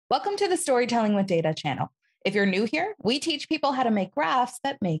Welcome to the Storytelling with Data channel. If you're new here, we teach people how to make graphs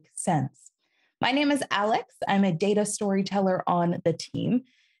that make sense. My name is Alex. I'm a data storyteller on the team,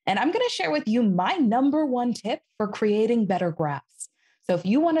 and I'm going to share with you my number one tip for creating better graphs. So if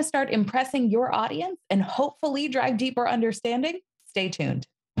you want to start impressing your audience and hopefully drive deeper understanding, stay tuned.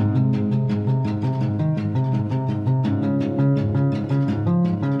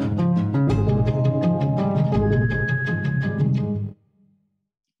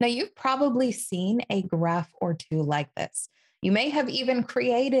 Now, you've probably seen a graph or two like this. You may have even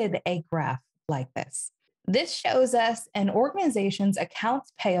created a graph like this. This shows us an organization's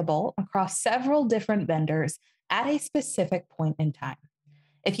accounts payable across several different vendors at a specific point in time.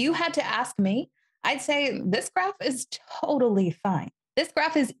 If you had to ask me, I'd say this graph is totally fine. This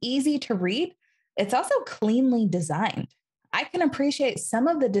graph is easy to read. It's also cleanly designed. I can appreciate some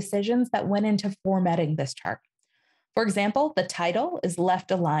of the decisions that went into formatting this chart. For example, the title is left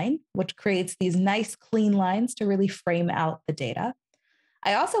aligned, which creates these nice clean lines to really frame out the data.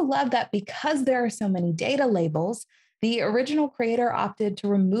 I also love that because there are so many data labels, the original creator opted to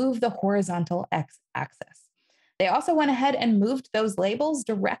remove the horizontal x-axis. They also went ahead and moved those labels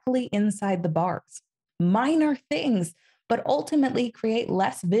directly inside the bars. Minor things, but ultimately create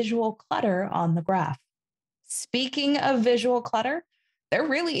less visual clutter on the graph. Speaking of visual clutter, there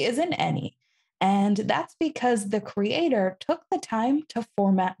really isn't any. And that's because the creator took the time to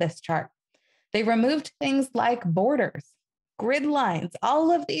format this chart. They removed things like borders, grid lines, all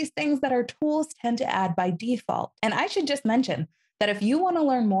of these things that our tools tend to add by default. And I should just mention that if you want to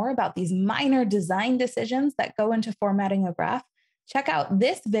learn more about these minor design decisions that go into formatting a graph, check out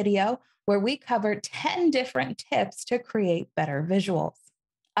this video where we cover 10 different tips to create better visuals.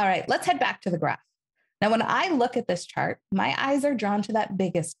 All right, let's head back to the graph. Now, when I look at this chart, my eyes are drawn to that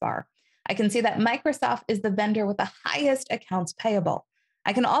biggest bar. I can see that Microsoft is the vendor with the highest accounts payable.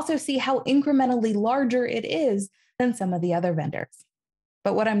 I can also see how incrementally larger it is than some of the other vendors.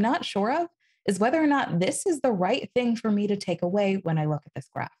 But what I'm not sure of is whether or not this is the right thing for me to take away when I look at this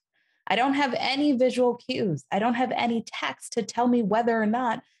graph. I don't have any visual cues. I don't have any text to tell me whether or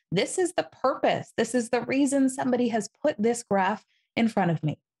not this is the purpose. This is the reason somebody has put this graph in front of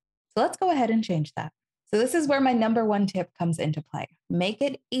me. So let's go ahead and change that. So this is where my number one tip comes into play. Make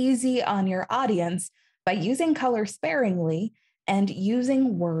it easy on your audience by using color sparingly and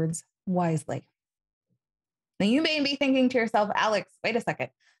using words wisely. Now you may be thinking to yourself, Alex, wait a second,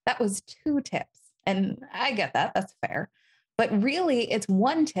 that was 2 tips. And I get that, that's fair. But really it's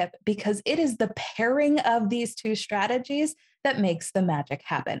 1 tip because it is the pairing of these 2 strategies that makes the magic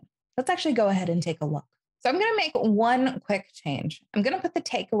happen. Let's actually go ahead and take a look. So I'm going to make 1 quick change. I'm going to put the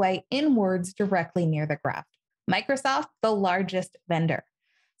takeaway in words directly near the graph. Microsoft, the largest vendor.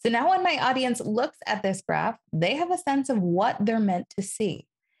 So now when my audience looks at this graph, they have a sense of what they're meant to see.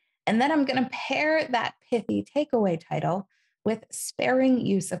 And then I'm going to pair that pithy takeaway title with sparing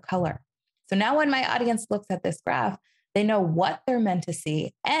use of color. So now when my audience looks at this graph, they know what they're meant to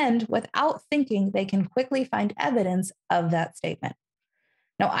see, and without thinking, they can quickly find evidence of that statement.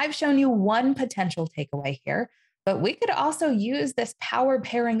 Now, I've shown you 1 potential takeaway here, but we could also use this power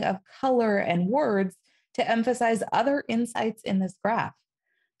pairing of color and words to emphasize other insights in this graph.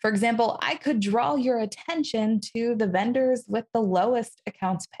 For example, I could draw your attention to the vendors with the lowest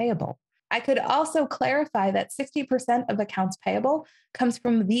accounts payable. I could also clarify that 60% of accounts payable comes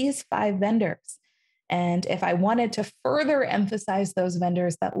from these 5 vendors. And if I wanted to further emphasize those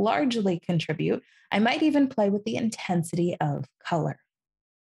vendors that largely contribute, I might even play with the intensity of color.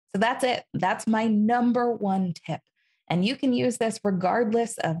 So that's it. That's my number 1 tip. And you can use this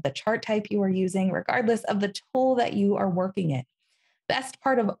regardless of the chart type you are using, regardless of the tool that you are working in. Best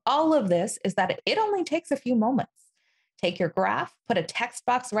part of all of this is that it only takes a few moments. Take your graph, put a text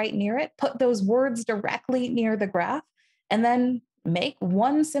box right near it, put those words directly near the graph, and then make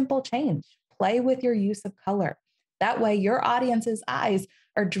 1 simple change. Play with your use of color. That way, your audience's eyes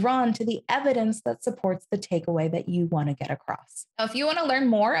are drawn to the evidence that supports the takeaway that you want to get across. Now, if you want to learn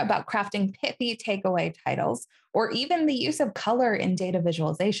more about crafting pithy takeaway titles, or even the use of color in data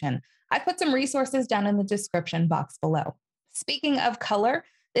visualization, I put some resources down in the description box below. Speaking of color,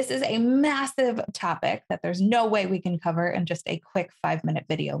 this is a massive topic that there's no way we can cover in just a quick 5-minute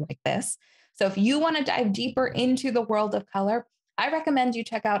video like this. So if you want to dive deeper into the world of color, I recommend you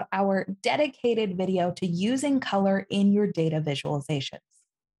check out our dedicated video to using color in your data visualizations.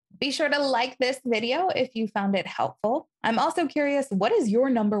 Be sure to like this video if you found it helpful. I'm also curious, what is your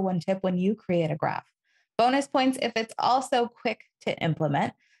number 1 tip when you create a graph? Bonus points if it's also quick to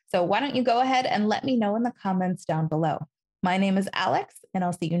implement. So why don't you go ahead and let me know in the comments down below. My name is Alex, and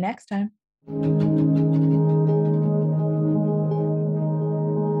I'll see you next time.